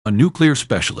A nuclear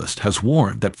specialist has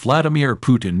warned that Vladimir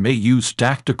Putin may use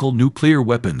tactical nuclear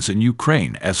weapons in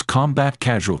Ukraine as combat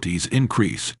casualties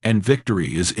increase and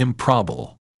victory is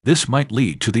improbable. This might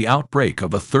lead to the outbreak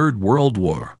of a third world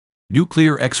war.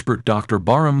 Nuclear expert Dr.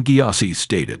 Bahram Ghiassee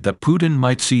stated that Putin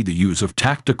might see the use of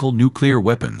tactical nuclear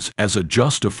weapons as a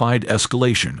justified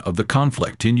escalation of the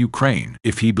conflict in Ukraine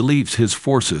if he believes his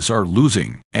forces are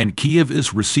losing and Kiev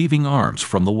is receiving arms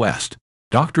from the West.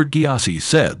 Dr. Ghiassee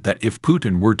said that if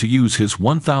Putin were to use his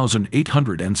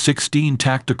 1,816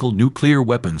 tactical nuclear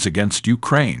weapons against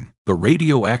Ukraine, the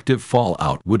radioactive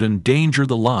fallout would endanger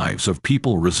the lives of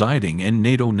people residing in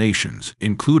NATO nations,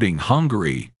 including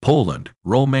Hungary, Poland,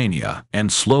 Romania,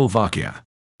 and Slovakia.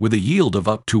 With a yield of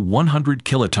up to 100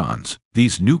 kilotons,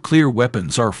 these nuclear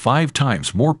weapons are 5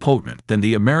 times more potent than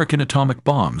the American atomic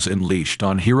bombs unleashed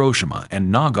on Hiroshima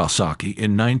and Nagasaki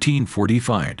in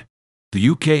 1945. The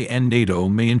UK and NATO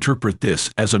may interpret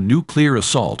this as a nuclear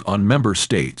assault on member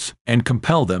states and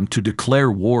compel them to declare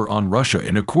war on Russia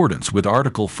in accordance with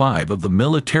Article 5 of the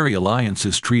Military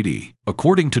Alliances Treaty,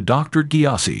 according to Dr.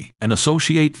 Ghiassee, an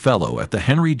associate fellow at the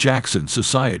Henry Jackson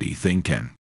Society think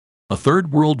tank. A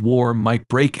third world war might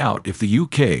break out if the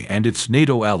UK and its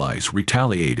NATO allies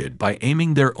retaliated by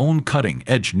aiming their own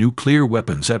cutting-edge nuclear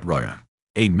weapons at Russia.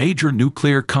 A major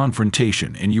nuclear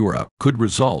confrontation in Europe could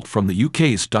result from the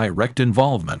UK's direct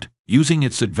involvement, using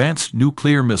its advanced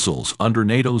nuclear missiles under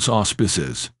NATO's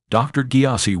auspices, Dr.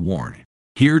 Ghiassee warned.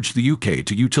 He urged the UK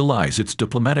to utilize its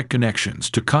diplomatic connections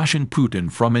to caution Putin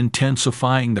from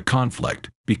intensifying the conflict,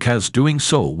 because doing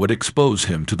so would expose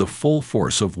him to the full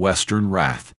force of Western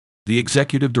wrath. The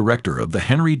executive director of the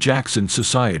Henry Jackson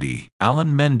Society,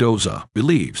 Alan Mendoza,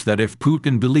 believes that if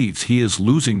Putin believes he is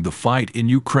losing the fight in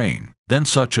Ukraine, then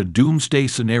such a doomsday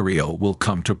scenario will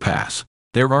come to pass.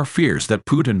 There are fears that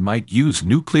Putin might use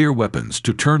nuclear weapons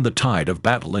to turn the tide of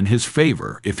battle in his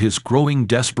favor if his growing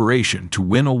desperation to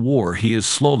win a war he is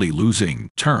slowly losing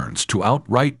turns to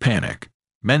outright panic,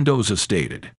 Mendoza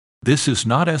stated. This is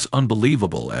not as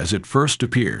unbelievable as it first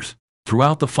appears.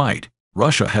 Throughout the fight,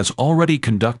 Russia has already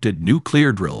conducted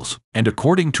nuclear drills, and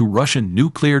according to Russian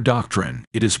nuclear doctrine,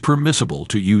 it is permissible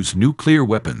to use nuclear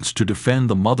weapons to defend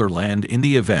the motherland in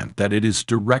the event that it is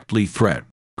directly threatened.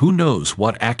 Who knows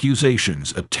what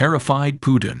accusations a terrified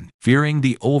Putin, fearing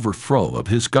the overthrow of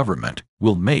his government,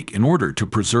 will make in order to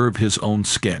preserve his own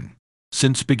skin.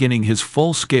 Since beginning his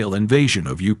full-scale invasion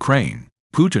of Ukraine,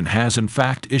 Putin has in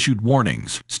fact issued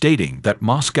warnings stating that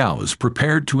Moscow is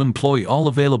prepared to employ all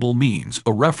available means,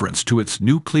 a reference to its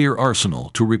nuclear arsenal,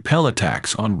 to repel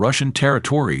attacks on Russian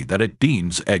territory that it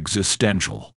deems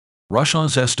existential. Russia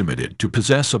is estimated to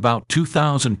possess about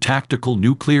 2,000 tactical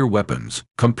nuclear weapons,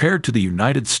 compared to the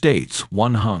United States'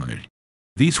 100.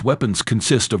 These weapons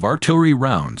consist of artillery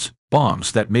rounds,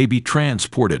 bombs that may be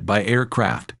transported by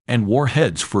aircraft, and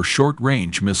warheads for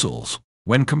short-range missiles.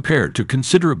 When compared to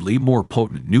considerably more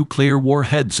potent nuclear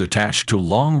warheads attached to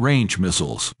long-range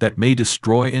missiles that may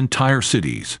destroy entire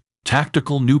cities,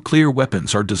 tactical nuclear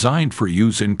weapons are designed for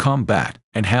use in combat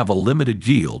and have a limited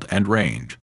yield and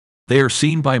range. They are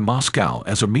seen by Moscow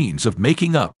as a means of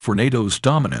making up for NATO's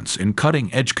dominance in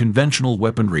cutting-edge conventional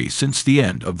weaponry since the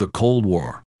end of the Cold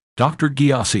War. Dr.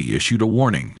 Ghiassee issued a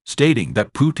warning, stating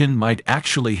that Putin might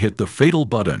actually hit the fatal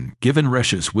button given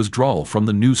Russia's withdrawal from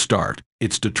the New START,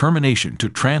 its determination to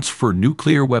transfer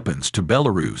nuclear weapons to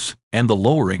Belarus, and the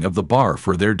lowering of the bar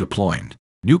for their deployment.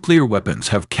 Nuclear weapons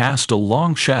have cast a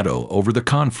long shadow over the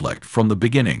conflict from the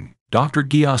beginning, Dr.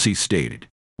 Ghiassee stated.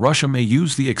 Russia may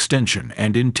use the extension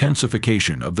and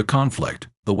intensification of the conflict,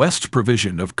 the West's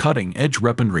provision of cutting-edge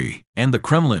weaponry, and the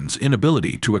Kremlin's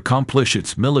inability to accomplish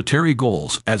its military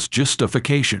goals as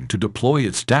justification to deploy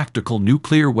its tactical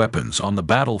nuclear weapons on the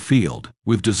battlefield,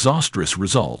 with disastrous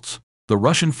results. The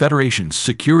Russian Federation's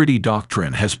security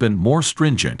doctrine has been more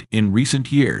stringent in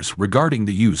recent years regarding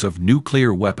the use of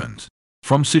nuclear weapons.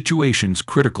 From situations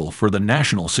critical for the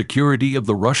national security of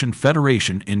the Russian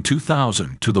Federation in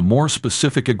 2000 to the more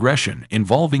specific aggression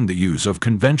involving the use of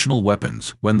conventional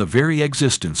weapons when the very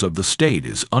existence of the state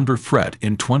is under threat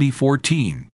in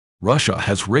 2014, Russia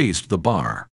has raised the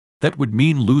bar. That would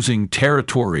mean losing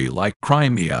territory like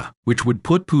Crimea, which would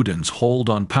put Putin's hold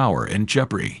on power in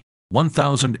jeopardy.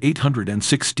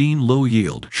 1,816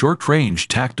 low-yield, short-range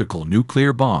tactical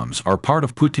nuclear bombs are part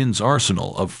of Putin's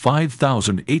arsenal of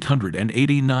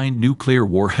 5,889 nuclear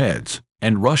warheads,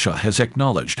 and Russia has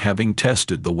acknowledged having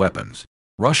tested the weapons.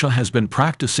 Russia has been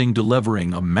practicing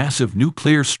delivering a massive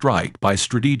nuclear strike by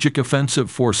strategic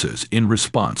offensive forces in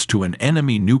response to an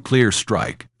enemy nuclear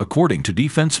strike, according to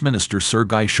Defense Minister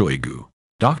Sergei Shoigu.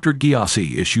 Dr.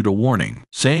 Ghiassee issued a warning,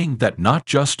 saying that not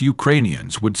just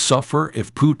Ukrainians would suffer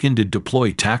if Putin did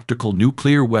deploy tactical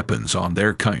nuclear weapons on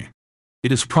their country.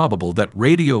 It is probable that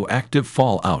radioactive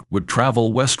fallout would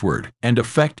travel westward and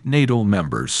affect NATO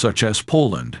members such as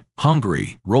Poland,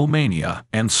 Hungary, Romania,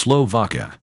 and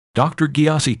Slovakia. Dr.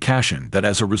 Ghiassee cautioned that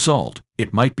as a result,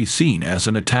 it might be seen as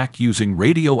an attack using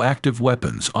radioactive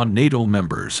weapons on NATO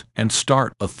members and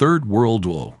start a Third World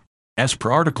War. As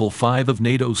per Article 5 of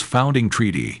NATO's founding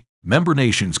treaty, member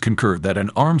nations concur that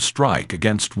an armed strike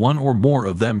against one or more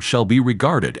of them shall be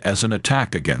regarded as an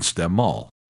attack against them all.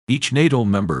 Each NATO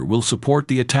member will support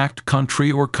the attacked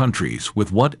country or countries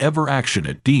with whatever action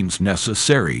it deems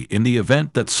necessary in the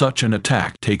event that such an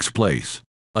attack takes place.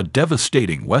 A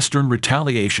devastating Western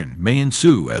retaliation may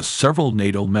ensue as several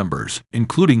NATO members,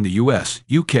 including the US,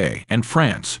 UK, and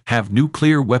France, have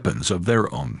nuclear weapons of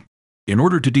their own. In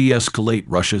order to de-escalate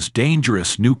Russia's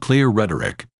dangerous nuclear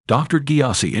rhetoric, Dr.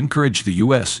 Ghiassee encouraged the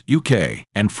US, UK,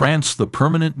 and France, the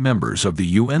permanent members of the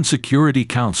UN Security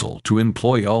Council, to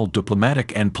employ all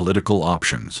diplomatic and political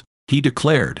options. He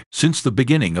declared, since the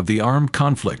beginning of the armed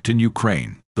conflict in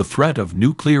Ukraine, the threat of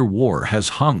nuclear war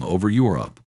has hung over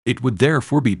Europe. It would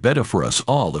therefore be better for us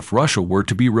all if Russia were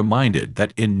to be reminded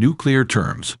that in nuclear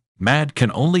terms, MAD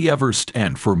can only ever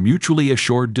stand for mutually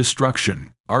assured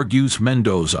destruction, argues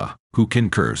Mendoza, who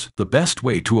concurs the best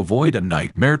way to avoid a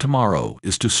nightmare tomorrow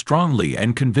is to strongly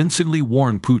and convincingly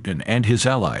warn Putin and his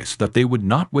allies that they would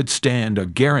not withstand a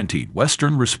guaranteed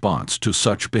Western response to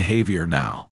such behavior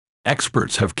now.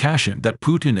 Experts have cautioned that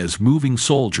Putin is moving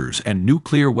soldiers and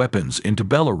nuclear weapons into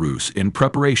Belarus in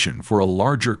preparation for a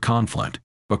larger conflict.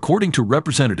 According to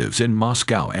representatives in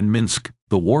Moscow and Minsk,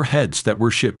 the warheads that were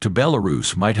shipped to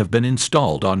Belarus might have been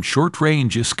installed on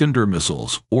short-range Iskander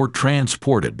missiles or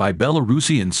transported by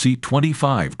Belarusian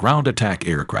C-25 ground attack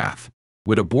aircraft.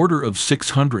 With a border of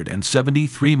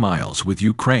 673 miles with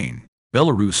Ukraine,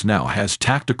 Belarus now has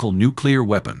tactical nuclear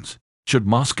weapons. Should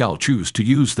Moscow choose to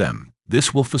use them,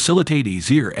 this will facilitate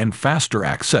easier and faster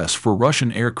access for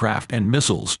Russian aircraft and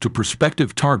missiles to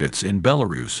prospective targets in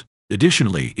Belarus.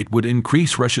 Additionally, it would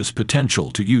increase Russia's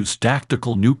potential to use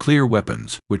tactical nuclear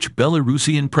weapons, which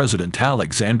Belarusian President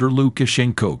Alexander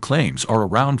Lukashenko claims are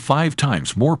around 5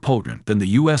 times more potent than the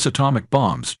U.S. atomic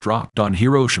bombs dropped on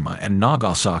Hiroshima and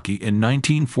Nagasaki in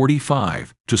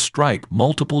 1945 to strike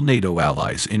multiple NATO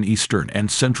allies in Eastern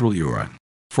and Central Europe.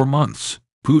 For months,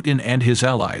 Putin and his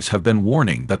allies have been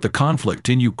warning that the conflict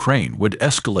in Ukraine would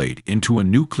escalate into a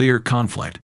nuclear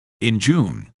conflict. In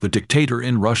June, the dictator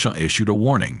in Russia issued a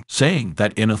warning, saying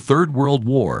that in a Third World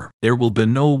War, there will be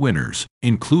no winners,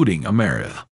 including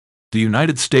America. The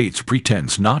United States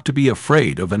pretends not to be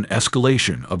afraid of an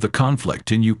escalation of the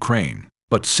conflict in Ukraine,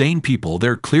 but sane people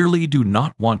there clearly do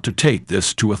not want to take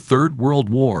this to a Third World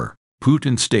War.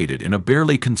 Putin stated in a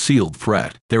barely concealed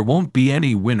threat, there won't be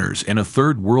any winners in a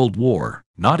Third World War,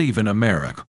 not even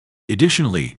America.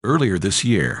 Additionally, earlier this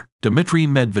year, Dmitry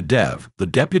Medvedev, the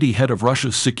deputy head of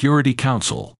Russia's Security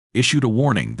Council, issued a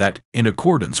warning that, in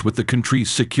accordance with the country's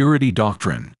security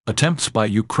doctrine, attempts by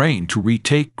Ukraine to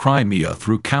retake Crimea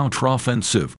through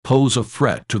counteroffensive pose a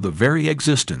threat to the very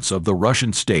existence of the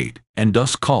Russian state, and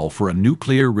thus call for a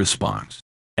nuclear response.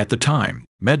 At the time,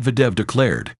 Medvedev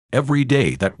declared, every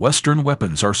day that Western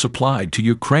weapons are supplied to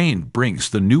Ukraine brings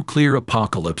the nuclear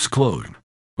apocalypse close.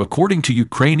 According to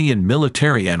Ukrainian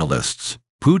military analysts,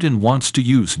 Putin wants to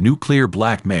use nuclear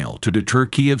blackmail to deter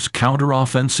Kiev's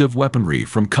counteroffensive weaponry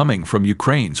from coming from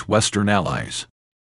Ukraine's Western allies.